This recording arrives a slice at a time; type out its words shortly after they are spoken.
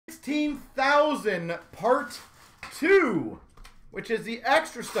16,000 part 2, which is the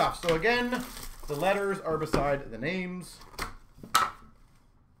extra stuff. So again, the letters are beside the names.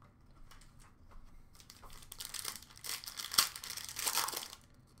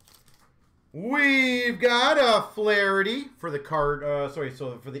 We've got a Flaherty for the card.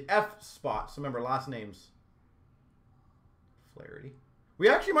 So for the F spot. So remember, last names. Flaherty. We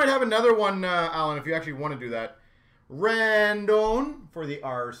actually might have another one, Alan, if you actually want to do that. Randone for the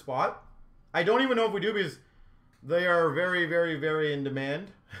R spot. I don't even know if we do because they are very, very, very in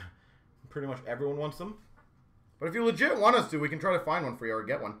demand. Pretty much everyone wants them. But if you legit want us to, we can try to find one for you or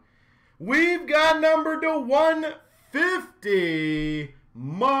get one. We've got number to 150,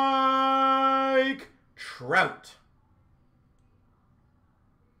 Mike Trout.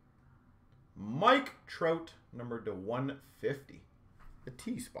 Mike Trout, number to 150. The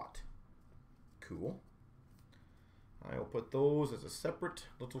T spot. Cool. I will put those as a separate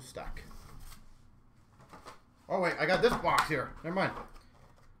little stack. Oh, wait. I got this box here. Never mind.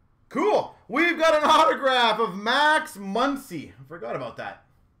 Cool. We've got an autograph of Max Muncy. I forgot about that.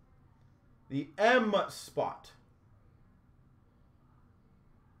 The M spot.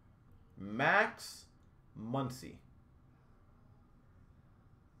 Max Muncy.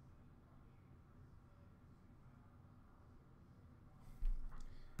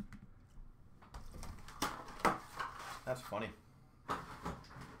 That's funny.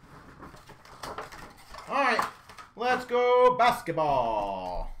 All right, let's go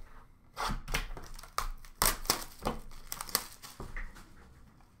basketball.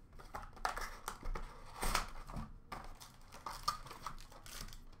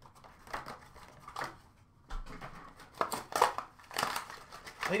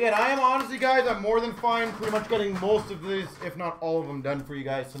 Again, I am honestly, guys, I'm more than fine pretty much getting most of these, if not all of them, done for you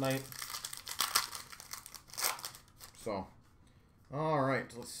guys tonight. So, all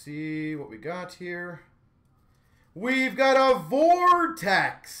right, let's see what we got here. We've got a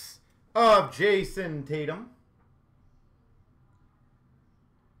Vortex of Jason Tatum.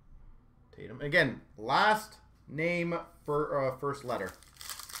 Again, last name for first letter.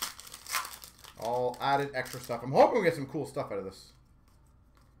 All added extra stuff. I'm hoping we get some cool stuff out of this.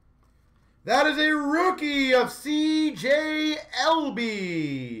 That is a rookie of C.J.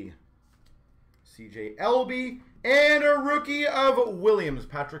 Elby. C.J. Elby. And a rookie of Williams,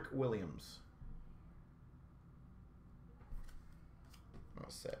 Patrick Williams. Well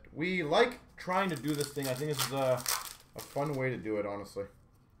said. We like trying to do this thing. I think this is a fun way to do it, honestly.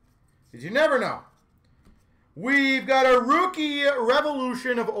 Because you never know. We've got a rookie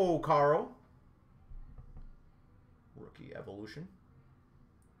revolution of O'Caro. Rookie evolution.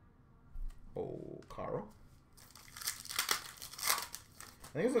 O'Caro.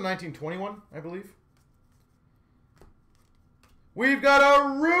 I think it's a 1921, I believe. We've got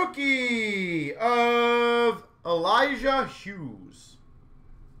a rookie of Elijah Hughes.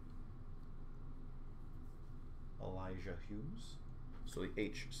 Elijah Hughes. So the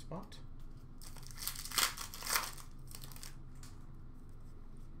H spot.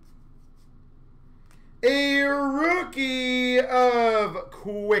 A rookie of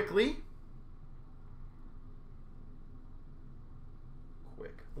Quickly.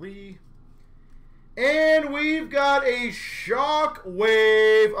 And we've got a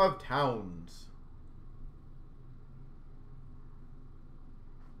Shockwave of Towns.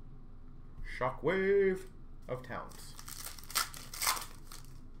 Shockwave of Towns.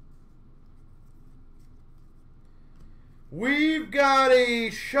 We've got a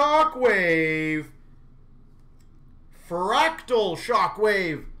Shockwave, Fractal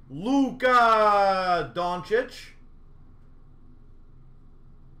Shockwave, Luka Doncic.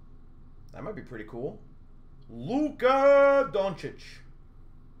 That might be pretty cool. Luka Doncic.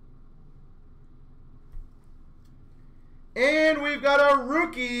 And we've got a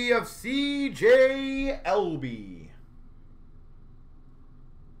rookie of C.J. Elby.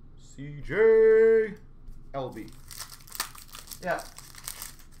 C.J. Elby. Yeah.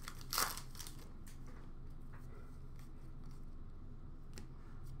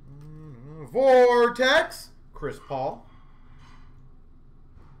 Vortex. Chris Paul.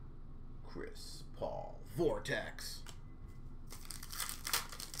 Chris Paul. Vortex.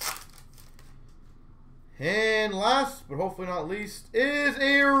 And last, but hopefully not least, is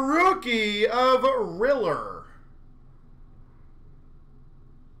a rookie of Riller.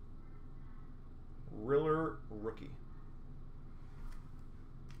 Riller rookie.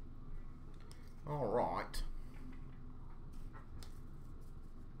 All right.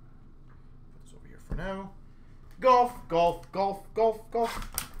 That's over here for now. Golf, golf, golf, golf,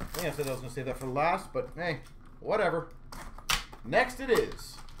 golf. I think I said I was going to save that for last, but hey, whatever. Next it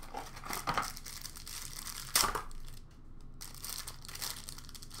is.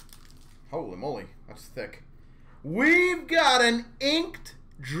 moly, that's thick. We've got an inked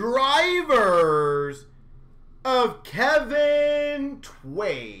drivers of Kevin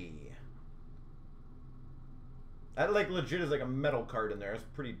Tway. That like legit is like a metal card in there. That's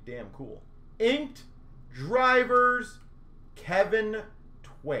pretty damn cool. Inked drivers Kevin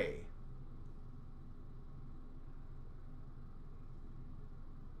Tway.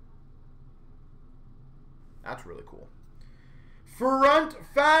 That's really cool. Front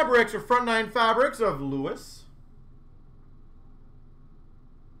fabrics or front 9 fabrics of Lewis.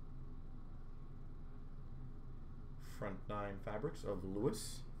 Front 9 fabrics of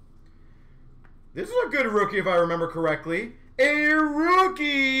Lewis. This is a good rookie if I remember correctly. A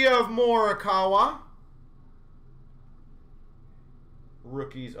rookie of Morikawa.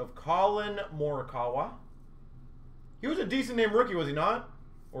 Rookies of Colin Morikawa. He was a decent name rookie, was he not?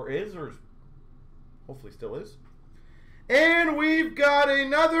 Or is, or hopefully still is. And we've got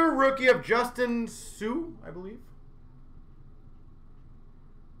another rookie of Justin Sue, I believe.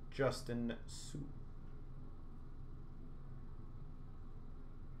 Justin Sue.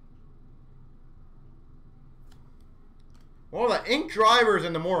 Well, the ink drivers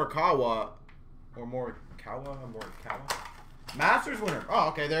in the Morikawa, or Morikawa. Masters winner. Oh,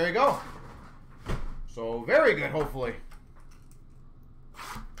 okay, there you go. So, very good, hopefully.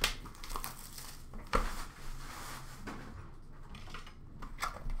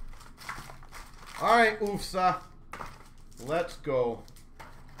 All right, Oofsa. Let's go.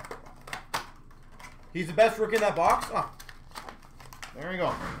 He's the best rookie in that box? Oh, there you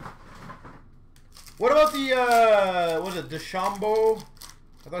go. What about the, was it DeChambeau?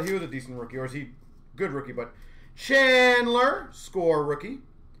 I thought he was a decent rookie, or is he good rookie, but Chandler, score rookie.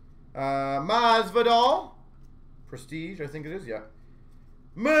 Masvidal, prestige, I think it is, yeah.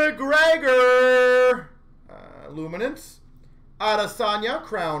 McGregor, luminance. Adesanya,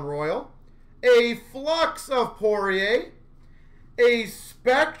 crown royal. A flux of Poirier. A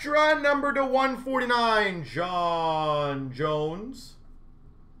Spectra number to 149, John Jones.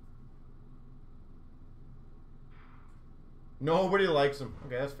 Nobody likes him.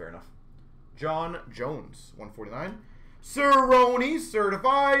 Okay, that's fair enough. John Jones, 149. Cerrone,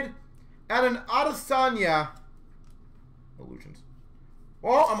 certified. And an Adesanya. Illusions.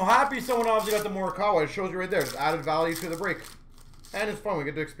 Well, I'm happy someone obviously got the Morikawa. It shows you right there. Just added value to the break. And it's fun. We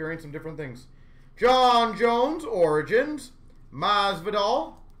get to experience some different things. John Jones, Origins.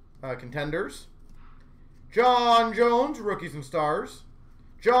 Masvidal, Contenders. John Jones, Rookies and Stars.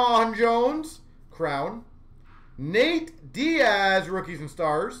 John Jones, Crown. Nate Diaz, Rookies and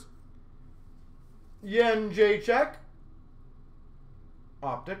Stars. Yen Jacek,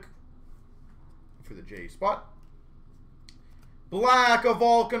 Optic for the J spot. Black of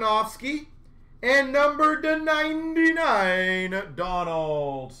Volkanovski. And number to 99,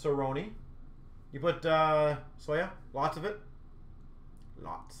 Donald Cerrone. You put soya? Lots of it?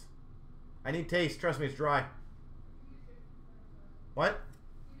 Lots. I need taste. Trust me, it's dry. What?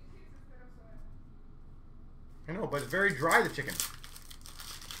 I know, but it's very dry, the chicken.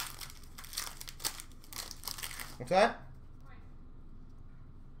 What's that?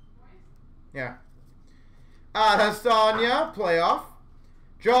 Yeah. Adesanya, playoff.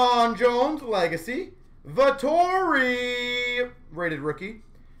 John Jones, legacy. Vettori, rated rookie.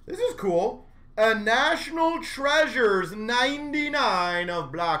 This is cool. A National Treasures 99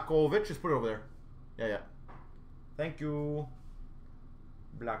 of Blakovic. Just put it over there. Yeah, yeah. Thank you,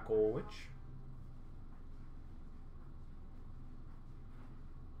 Blakovic.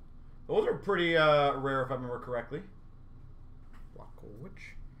 Those are pretty rare, if I remember correctly.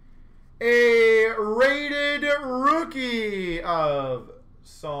 Blakovic. A rated rookie of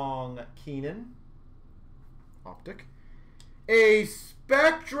Song Keenan. Optic. A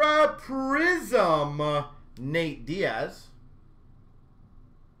Spectra Prism, Nate Diaz.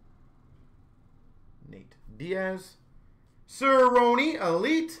 Nate Diaz. Cerrone,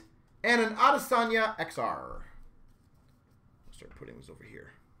 Elite. And an Adesanya XR. I'll start putting this over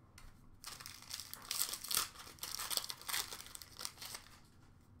here.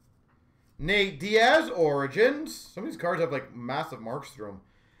 Nate Diaz, Origins. Some of these cards have like massive marks through them.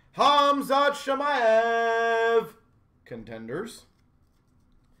 Hamzat Shamaev, Contenders.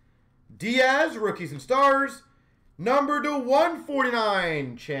 Diaz, Rookies and Stars. Number to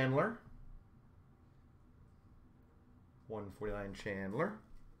 149, Chandler. 149, Chandler.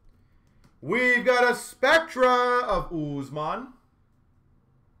 We've got a Spectra of Usman.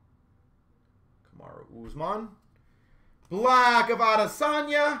 Kamaru Usman. Black of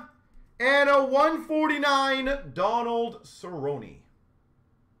Adesanya. And a 149, Donald Cerrone.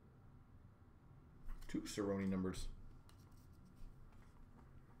 2 Cerrone numbers.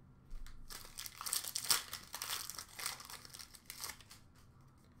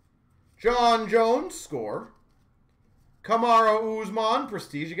 John Jones, score. Kamara Usman,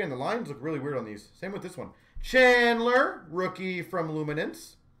 prestige. Again, the lines look really weird on these. Same with this one. Chandler, rookie from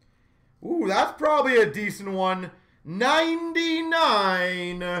Luminance. Ooh, that's probably a decent one.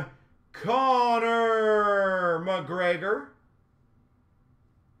 99, Conor McGregor.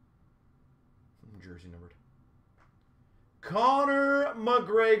 Jersey numbered. Conor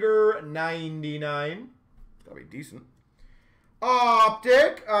McGregor, 99. Gotta be decent.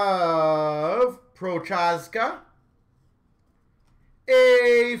 Optic of Prochaska.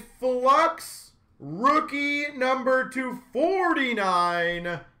 A Flux rookie number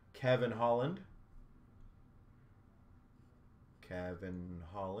 249, Kevin Holland. Kevin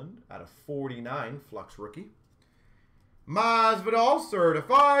Holland out of 49, Flux rookie. Masvidal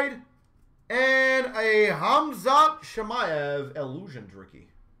certified. And a Hamzat Shemaev Illusions rookie.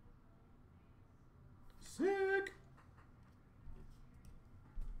 Sick.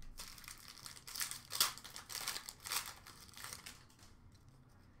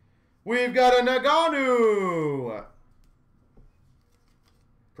 We've got a Naganu.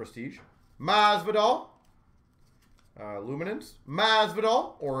 Prestige. Masvidal. Luminance.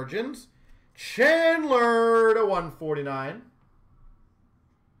 Masvidal. Origins. Chandler to 149.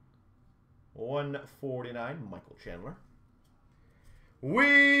 149. Michael Chandler.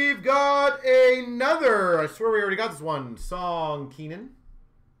 We've got another. I swear we already got this one. Song Keenan.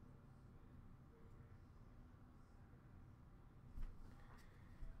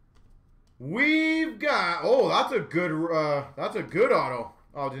 We've got, oh, that's a good auto.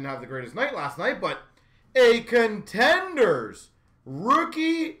 Oh, didn't have the greatest night last night, but a Contenders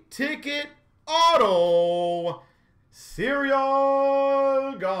rookie ticket auto,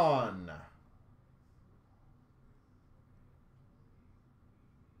 serial gone.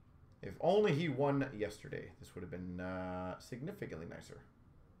 If only he won yesterday, this would have been significantly nicer.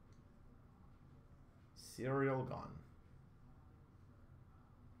 Serial gone.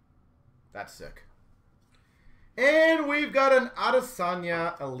 That's sick. And we've got an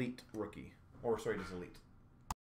Adesanya Elite rookie. Or, sorry, just Elite.